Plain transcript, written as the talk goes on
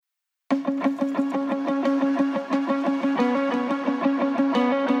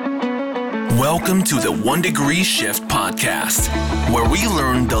Welcome to the One Degree Shift podcast, where we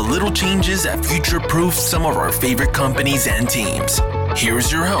learn the little changes that future-proof some of our favorite companies and teams.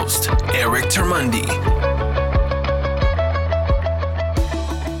 Here's your host, Eric Termundi.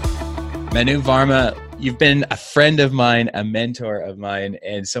 Manu Varma, you've been a friend of mine, a mentor of mine,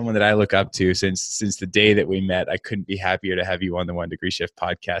 and someone that I look up to since the day that we met. I couldn't be happier to have you on the One Degree Shift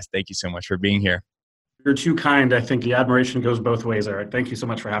podcast. Thank you so much for being here. You're too kind. I think the admiration goes both ways, Eric. Thank you so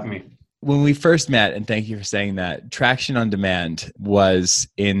much for having me. When we first met, and thank you for saying that, Traction on Demand was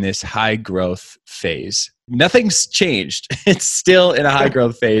in this high growth phase. Nothing's changed. It's still in a high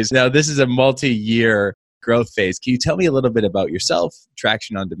growth phase. Now, this is a multi-year growth phase. Can you tell me a little bit about yourself,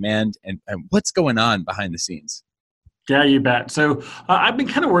 Traction on Demand, and what's going on behind the scenes? Yeah, you bet. So I've been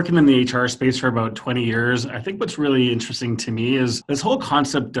kind of working in the HR space for about 20 years. I think what's really interesting to me is this whole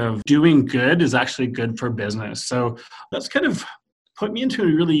concept of doing good is actually good for business. So that's kind of put me into a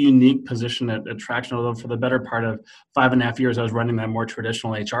really unique position at Traction. Although for the better part of 5.5 years, I was running that more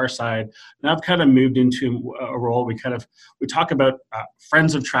traditional HR side. Now I've kind of moved into a role. We talk about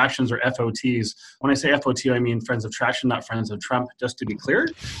friends of Tractions or FOTs. When I say FOT, I mean friends of Traction, not friends of Trump, just to be clear.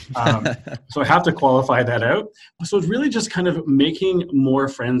 So I have to qualify that out. So it's really just kind of making more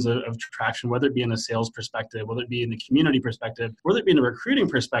friends of Traction, whether it be in a sales perspective, whether it be in the community perspective, whether it be in a recruiting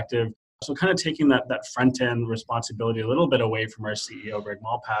perspective. So kind of taking that front-end responsibility a little bit away from our CEO, Greg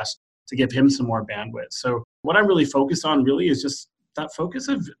Malpass, to give him some more bandwidth. So what I'm really focused on really is just that focus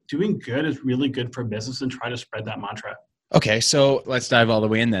of doing good is really good for business and try to spread that mantra. Okay, so let's dive all the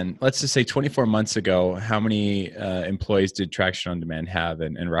way in then. Let's just say 24 months ago, how many employees did Traction on Demand have,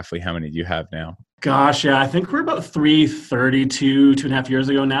 and roughly how many do you have now? Gosh, yeah, I think we're about 332, 2.5 years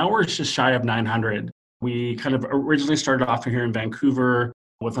ago. Now we're just shy of 900. We kind of originally started off here in Vancouver,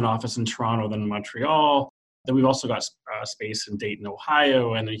 with an office in Toronto, then in Montreal. Then we've also got space in Dayton,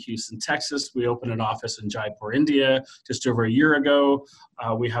 Ohio, and in Houston, Texas. We opened an office in Jaipur, India, just over a year ago.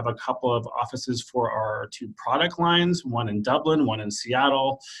 We have a couple of offices for our 2 product lines, one in Dublin, one in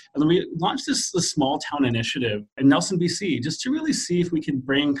Seattle. And then we launched this small town initiative in Nelson, BC, just to really see if we can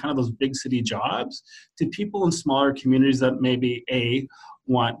bring kind of those big city jobs to people in smaller communities that maybe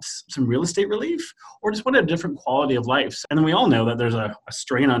want some real estate relief or just want a different quality of life. And then we all know that there's a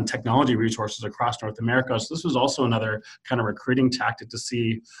strain on technology resources across North America. So this was also another kind of recruiting tactic to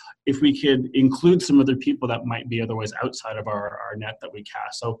see if we could include some other people that might be otherwise outside of our net that we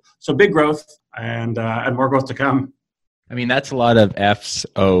cast. So big growth and more growth to come. I mean, that's a lot of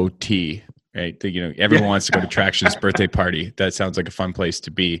FOT. Right. Everyone wants to go to Traction's birthday party. That sounds like a fun place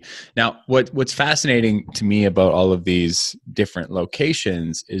to be. Now, what's fascinating to me about all of these different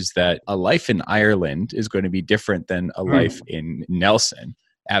locations is that a life in Ireland is going to be different than a life in Nelson.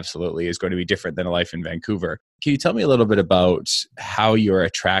 Absolutely is going to be different than a life in Vancouver. Can you tell me a little bit about how you're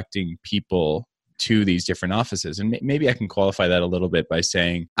attracting people to these different offices? And maybe I can qualify that a little bit by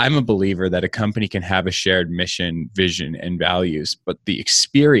saying I'm a believer that a company can have a shared mission, vision, and values, but the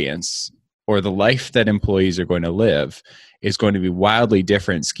experience or the life that employees are going to live is going to be wildly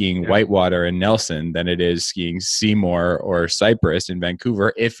different skiing whitewater in Nelson than it is skiing Seymour or Cypress in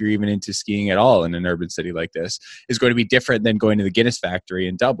Vancouver. If you're even into skiing at all in an urban city like this, is going to be different than going to the Guinness factory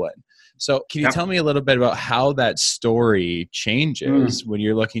in Dublin. So can you tell me a little bit about how that story changes when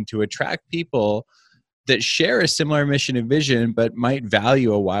you're looking to attract people that share a similar mission and vision, but might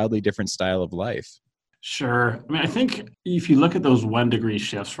value a wildly different style of life? Sure. I mean, I think if you look at those 1 degree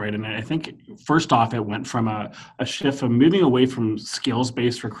shifts, right, and I think first off, it went from a shift of moving away from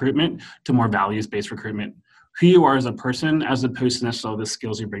skills-based recruitment to more values-based recruitment. Who you are as a person, as opposed to necessarily the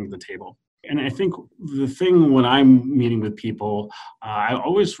skills you bring to the table. And I think the thing when I'm meeting with people, I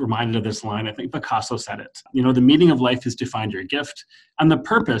always reminded of this line. I think Picasso said it. The meaning of life is to find your gift, and the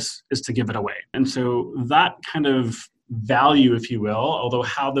purpose is to give it away. And so that kind of value, if you will, although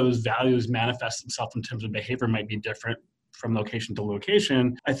how those values manifest themselves in terms of behavior might be different from location to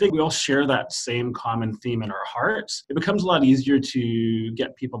location, I think we all share that same common theme in our hearts. It becomes a lot easier to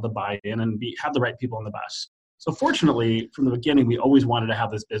get people to buy in and have the right people on the bus. So fortunately, from the beginning, we always wanted to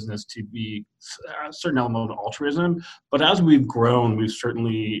have this business to be a certain element of altruism. But as we've grown, we've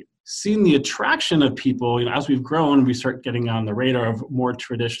certainly seen the attraction of people. As we've grown, we start getting on the radar of more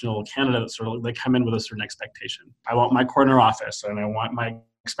traditional candidates. They come in with a certain expectation. I want my corner office and I want my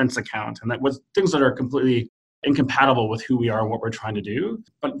expense account. And that was things that are completely incompatible with who we are and what we're trying to do.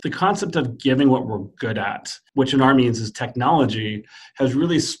 But the concept of giving what we're good at, which in our means is technology, has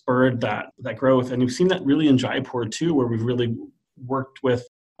really spurred that growth. And we've seen that really in Jaipur too, where we've really worked with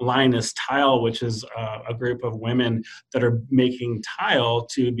Linus Tile, which is a group of women that are making tile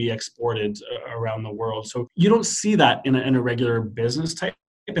to be exported around the world. So you don't see that in a regular business type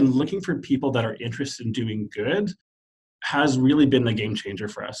And looking for people that are interested in doing good has really been the game changer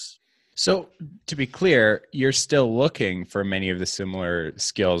for us. So to be clear, you're still looking for many of the similar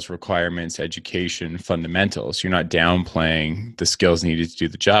skills, requirements, education, fundamentals. You're not downplaying the skills needed to do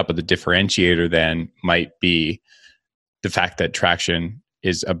the job, but the differentiator then might be the fact that Traction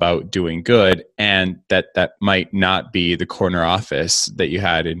is about doing good, and that might not be the corner office that you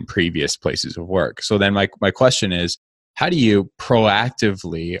had in previous places of work. So then my question is, how do you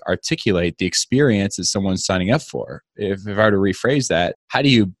proactively articulate the experience that someone's signing up for? If I were to rephrase that, how do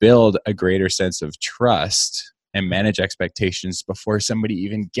you build a greater sense of trust and manage expectations before somebody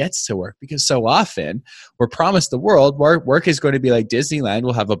even gets to work? Because so often we're promised the world, work is going to be like Disneyland.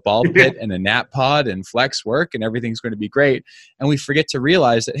 We'll have a ball pit and a nap pod and flex work and everything's going to be great. And we forget to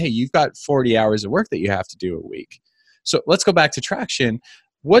realize that, hey, you've got 40 hours of work that you have to do a week. So let's go back to Traction.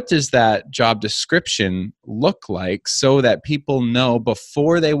 What does that job description look like so that people know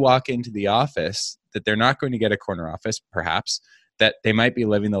before they walk into the office that they're not going to get a corner office, perhaps, that they might be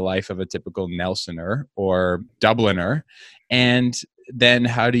living the life of a typical Nelsoner or Dubliner? And then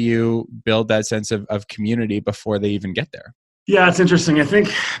how do you build that sense of community before they even get there? Yeah, it's interesting. I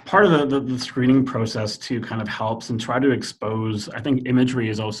think part of the screening process too kind of helps and try to expose. I think imagery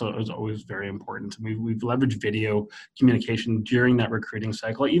is always very important. We've leveraged video communication during that recruiting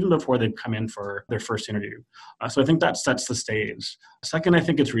cycle, even before they come in for their first interview. So I think that sets the stage. Second, I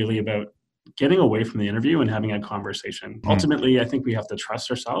think it's really about getting away from the interview and having a conversation. Ultimately, I think we have to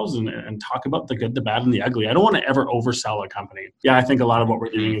trust ourselves and talk about the good, the bad, and the ugly. I don't want to ever oversell a company. Yeah, I think a lot of what we're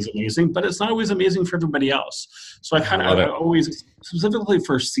doing is amazing, but it's not always amazing for everybody else. So I always, specifically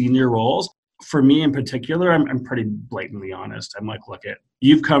for senior roles, for me in particular, I'm pretty blatantly honest. I'm like, look,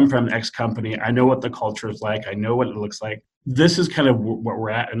 you've come from X company. I know what the culture is like. I know what it looks like. This is kind of what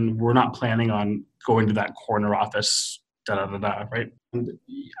we're at, and we're not planning on going to that corner office right? And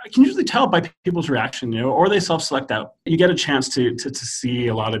I can usually tell by people's reaction, or they self-select out. You get a chance to see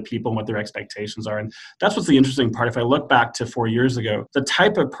a lot of people and what their expectations are. And that's what's the interesting part. If I look back to 4 years ago, the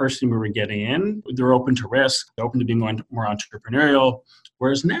type of person we were getting in, they're open to risk, they're open to being more entrepreneurial.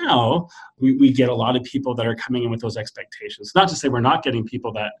 Whereas now we get a lot of people that are coming in with those expectations. Not to say we're not getting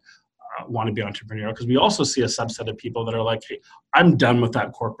people that want to be entrepreneurial, because we also see a subset of people that are like, hey, I'm done with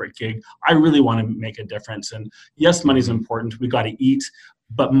that corporate gig. I really want to make a difference. And yes, money's important. We got to eat,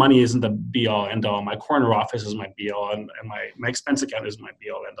 but money isn't the be all end all. My corner office is my be all, and my expense account is my be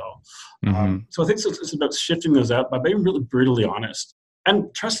all end all. So I think it's about shifting those out by being really brutally honest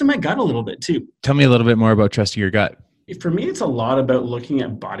and trusting my gut a little bit too. Tell me a little bit more about trusting your gut. For me, it's a lot about looking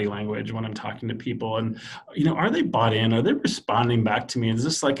at body language when I'm talking to people, and are they bought in? Are they responding back to me? Is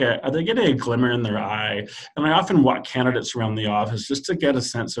this like are they getting a glimmer in their eye? And I often walk candidates around the office just to get a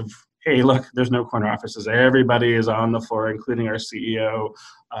sense of, hey, look, there's no corner offices. Everybody is on the floor, including our CEO.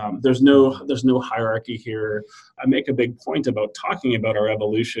 There's no hierarchy here. I make a big point about talking about our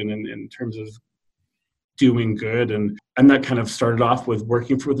evolution in terms of doing good, and that kind of started off with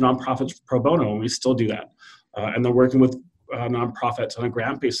working with nonprofits pro bono, and we still do that. And then working with nonprofits on a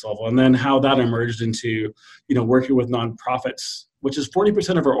grant-based level, and then how that emerged into, working with nonprofits, which is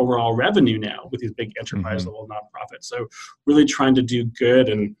 40% of our overall revenue now with these big enterprise-level nonprofits. So really trying to do good,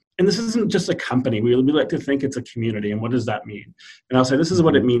 and this isn't just a company. We like to think it's a community, and what does that mean? And I'll say, this is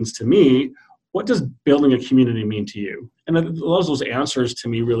what it means to me. What does building a community mean to you? And a lot of those answers to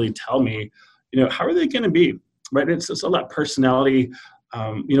me really tell me, how are they going to be, right? It's all that personality.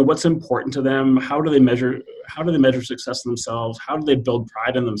 What's important to them? How do they measure success in themselves? How do they build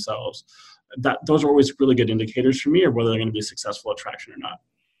pride in themselves? Those are always really good indicators for me of whether they're going to be successful at Traction or not.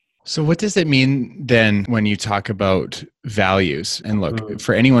 So what does it mean then when you talk about values? And look,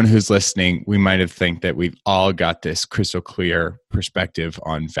 for anyone who's listening, we might have think that we've all got this crystal clear perspective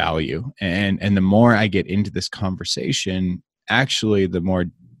on value. And the more I get into this conversation, actually, the more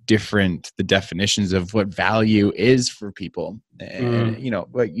different the definitions of what value is for people. And,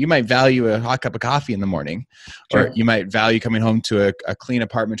 you might value a hot cup of coffee in the morning, or you might value coming home to a clean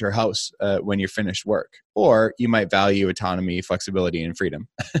apartment or house when you're finished work, or you might value autonomy, flexibility, and freedom,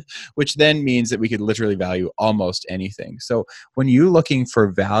 which then means that we could literally value almost anything. So when you're looking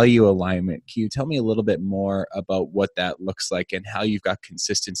for value alignment, can you tell me a little bit more about what that looks like and how you've got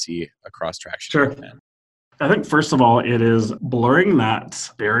consistency across Traction? Sure. I think, first of all, it is blurring that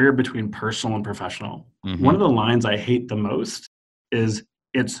barrier between personal and professional. One of the lines I hate the most is,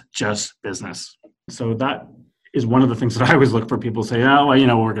 it's just business. So that is one of the things that I always look for. People say,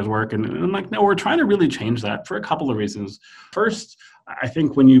 work is work. And I'm like, no, we're trying to really change that for a couple of reasons. First, I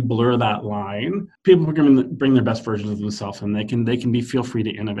think when you blur that line, people are going to bring their best versions of themselves, and they can feel free to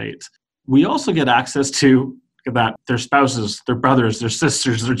innovate. We also get access to at that, their spouses, their brothers, their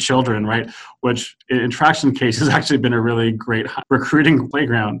sisters, their children, right? Which in Traction case has actually been a really great recruiting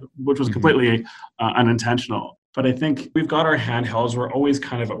playground, which was completely unintentional. But I think we've got our handhelds. We're always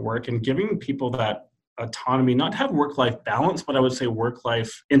kind of at work, and giving people that autonomy, not to have work-life balance, but I would say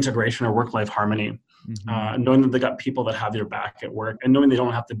work-life integration or work-life harmony. Knowing that they got people that have their back at work, and knowing they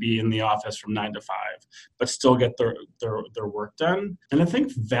don't have to be in the office from 9 to 5, but still get their work done. And I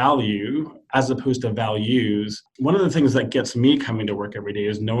think value, as opposed to values, one of the things that gets me coming to work every day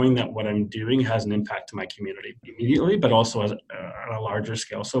is knowing that what I'm doing has an impact to my community immediately, but also on a larger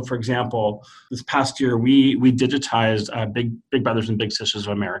scale. So, for example, this past year, we digitized Big Brothers and Big Sisters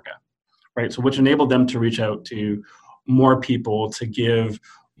of America, right? So, which enabled them to reach out to more people, to give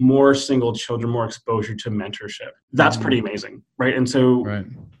more single children more exposure to mentorship. That's pretty amazing, right? And so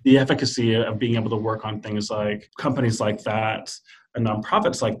the efficacy of being able to work on things like companies like that and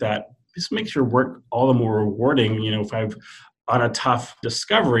nonprofits like that just makes your work all the more rewarding. If I've on a tough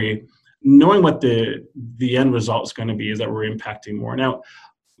discovery, knowing what the end result is going to be is that we're impacting more. Now,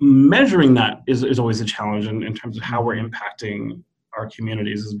 measuring that is always a challenge in terms of how we're impacting our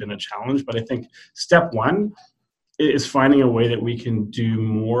communities has been a challenge. But I think step one is finding a way that we can do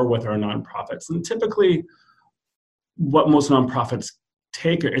more with our nonprofits. And typically what most nonprofits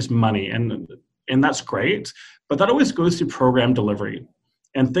take is money, and that's great, but that always goes through program delivery.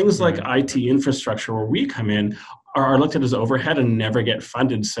 And things like IT infrastructure, where we come in, are looked at as overhead and never get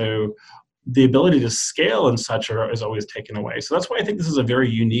funded. So the ability to scale and such is always taken away. So that's why I think this is a very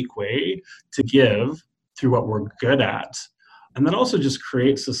unique way to give through what we're good at. And that also just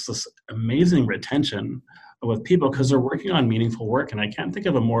creates this amazing retention with people because they're working on meaningful work. And I can't think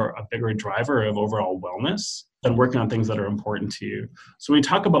of a bigger driver of overall wellness than working on things that are important to you. So when we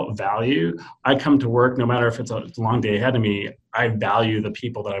talk about value, I come to work, no matter if it's a long day ahead of me, I value the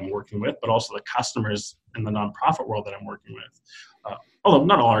people that I'm working with, but also the customers in the nonprofit world that I'm working with. Although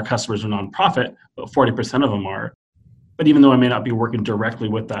not all our customers are nonprofit, but 40% of them are. But even though I may not be working directly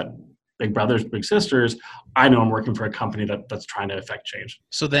with that Big Brothers, Big Sisters, I know I'm working for a company that's trying to affect change.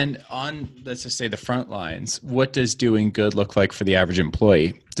 So then on, let's just say the front lines, what does doing good look like for the average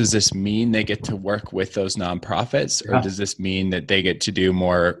employee? Does this mean they get to work with those nonprofits, or does this mean that they get to do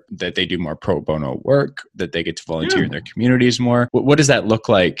more, that they do more pro bono work, that they get to volunteer in their communities more? What does that look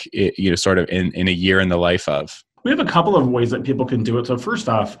like, sort of in a year in the life of? We have a couple of ways that people can do it. So first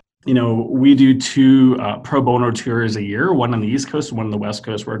off, we do 2 pro bono tours a year, one on the East Coast and one on the West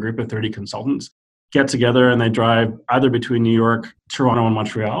Coast, where a group of 30 consultants get together and they drive either between New York, Toronto, and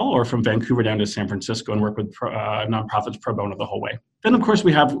Montreal, or from Vancouver down to San Francisco and work with nonprofits pro bono the whole way. Then, of course,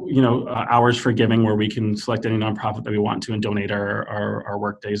 we have hours for giving, where we can select any nonprofit that we want to and donate our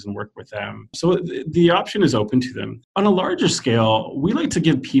work days and work with them. So the option is open to them. On a larger scale, we like to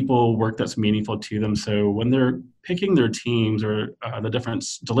give people work that's meaningful to them. So when they're picking their teams or the different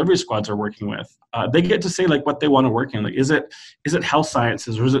delivery squads they're working with, they get to say like what they want to work in. Like, is it health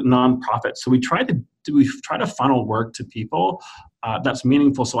sciences or is it nonprofit? So we try to funnel work to people that's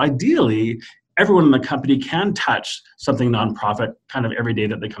meaningful. So ideally, everyone in the company can touch something nonprofit kind of every day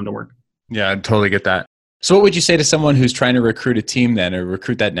that they come to work. Yeah, I totally get that. So what would you say to someone who's trying to recruit a team then, or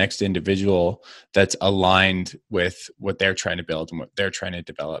recruit that next individual that's aligned with what they're trying to build and what they're trying to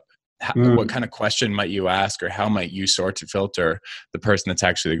develop? What kind of question might you ask, or how might you sort to filter the person that's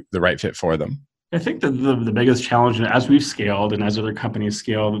actually the right fit for them? I think that the biggest challenge, and as we've scaled and as other companies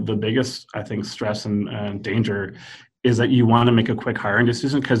scale, the biggest, I think, stress and danger is that you want to make a quick hiring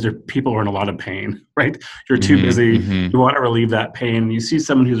decision because people are in a lot of pain, right? You're too busy. You want to relieve that pain. You see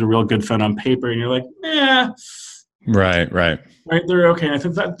someone who's a real good fit on paper and you're like, Right. They're okay. And I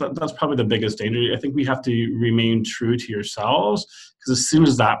think that's probably the biggest danger. I think we have to remain true to yourselves, because as soon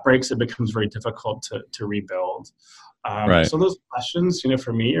as that breaks, it becomes very difficult to rebuild. So those questions,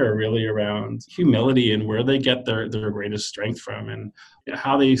 for me, are really around humility and where they get their greatest strength from, and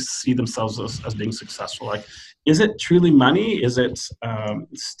how they see themselves as being successful. Like, is it truly money? Is it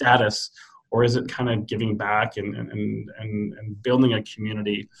status? Or is it kind of giving back and building a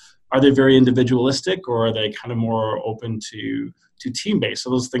community? Are they very individualistic, or are they kind of more open to team-based? So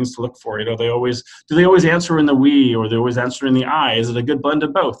those things to look for. Do they always answer in the we, or they always answer in the I? Is it a good blend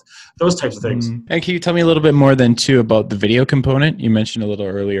of both? Those types of things. And can you tell me a little bit more then too about the video component? You mentioned a little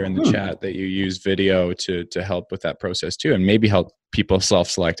earlier in the chat that you use video to help with that process too, and maybe help people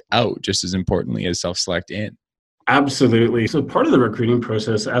self-select out just as importantly as self-select in. Absolutely. So part of the recruiting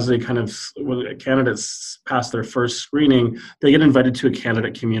process, as they when candidates pass their first screening, they get invited to a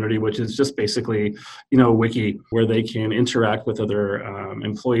candidate community, which is just basically, a wiki where they can interact with other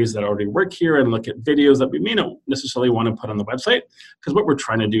employees that already work here and look at videos that we may not necessarily want to put on the website. Because what we're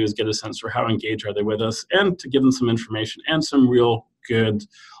trying to do is get a sense for how engaged are they with us and to give them some information and some real good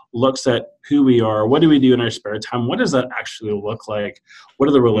looks at who we are, what do we do in our spare time, what does that actually look like, what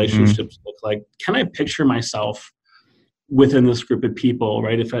do the relationships look like, can I picture myself within this group of people,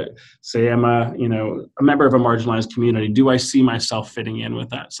 right? If I say I'm a member of a marginalized community, do I see myself fitting in with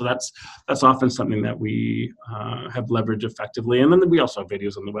that? So that's often something that we have leveraged effectively. And then we also have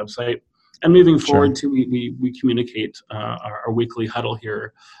videos on the website. And moving forward too, we communicate our weekly huddle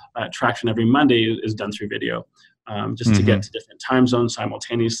here at Traction every Monday is done through video. Just to get to different time zones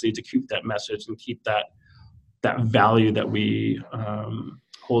simultaneously, to keep that message and keep that value that we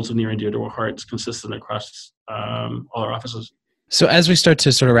hold so near and dear to our hearts consistent across all our offices. So as we start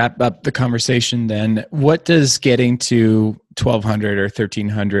to sort of wrap up the conversation then, what does getting to 1,200 or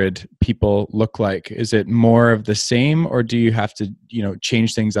 1,300 people look like? Is it more of the same, or do you have to,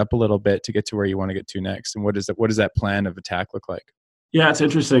 change things up a little bit to get to where you want to get to next? And what does that plan of attack look like? Yeah, it's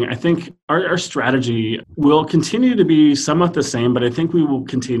interesting. I think our strategy will continue to be somewhat the same, but I think we will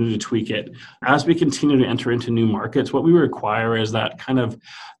continue to tweak it. As we continue to enter into new markets, what we require is that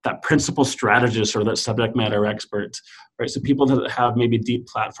principal strategist or that subject matter expert, right? So people that have maybe deep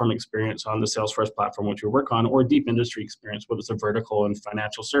platform experience on the Salesforce platform, which we work on, or deep industry experience, whether it's a vertical in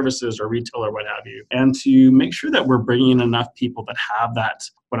financial services or retail or what have you. And to make sure that we're bringing in enough people that have that,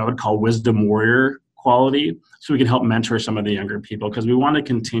 what I would call wisdom warrior quality, so we can help mentor some of the younger people, because we want to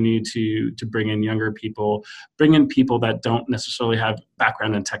continue to bring in younger people, bring in people that don't necessarily have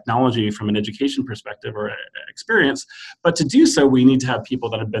background in technology from an education perspective or experience, but to do so, we need to have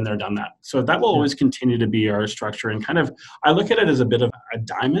people that have been there, done that. So that will always continue to be our structure, and I look at it as a bit of a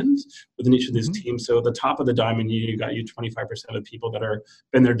diamond within each of these teams. So the top of the diamond, you got 25% of people that are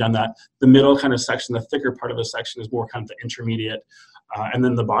been there, done that. The middle kind of section, the thicker part of the section is more kind of the intermediate. And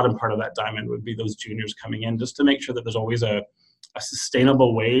then the bottom part of that diamond would be those juniors coming in, just to make sure that there's always a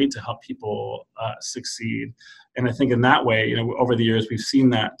sustainable way to help people succeed. And I think in that way, over the years, we've seen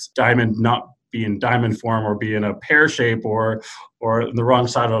that diamond not be in diamond form or be in a pear shape or the wrong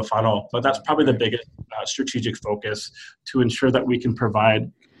side of a funnel. But that's probably the biggest strategic focus, to ensure that we can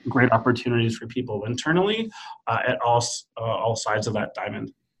provide great opportunities for people internally at all sides of that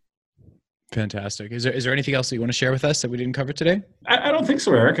diamond. Fantastic. Is there anything else that you want to share with us that we didn't cover today? I don't think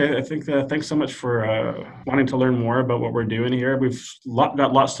so, Eric. I think thanks so much for wanting to learn more about what we're doing here. We've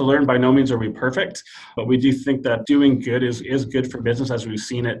got lots to learn. By no means are we perfect, but we do think that doing good is good for business, as we've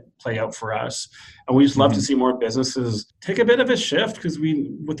seen it play out for us. And we just love to see more businesses take a bit of a shift, because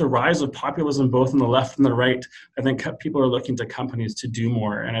with the rise of populism, both on the left and the right, I think people are looking to companies to do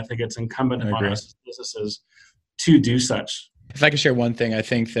more. And I think it's incumbent upon us as businesses to do such. If I could share one thing, I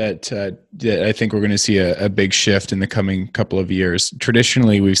think that I think we're going to see a big shift in the coming couple of years.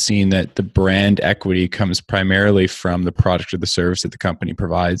 Traditionally, we've seen that the brand equity comes primarily from the product or the service that the company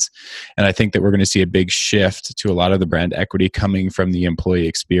provides. And I think that we're going to see a big shift to a lot of the brand equity coming from the employee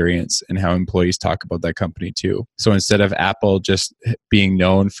experience and how employees talk about that company too. So instead of Apple just being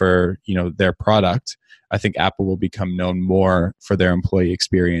known for, their product, I think Apple will become known more for their employee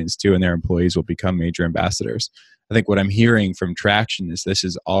experience too, and their employees will become major ambassadors. I think what I'm hearing from Traction is this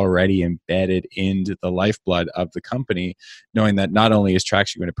is already embedded into the lifeblood of the company, knowing that not only is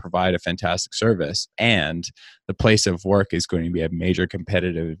Traction going to provide a fantastic service, and the place of work is going to be a major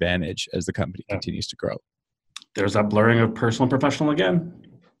competitive advantage as the company continues to grow. There's that blurring of personal and professional again.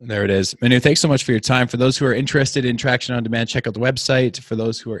 There it is. Manu, thanks so much for your time. For those who are interested in Traction On Demand, check out the website. For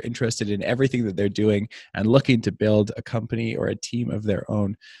those who are interested in everything that they're doing and looking to build a company or a team of their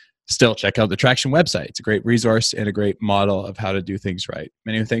own, still check out the Traction website. It's a great resource and a great model of how to do things right.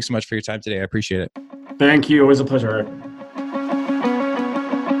 Manu, thanks so much for your time today. I appreciate it. Thank you. Always a pleasure.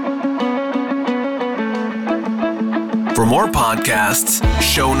 For more podcasts,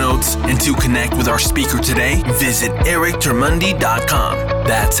 show notes, and to connect with our speaker today, visit erictermunde.com.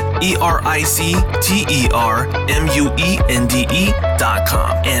 That's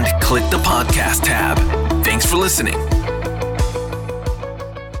EricTermundE.com, and click the podcast tab. Thanks for listening.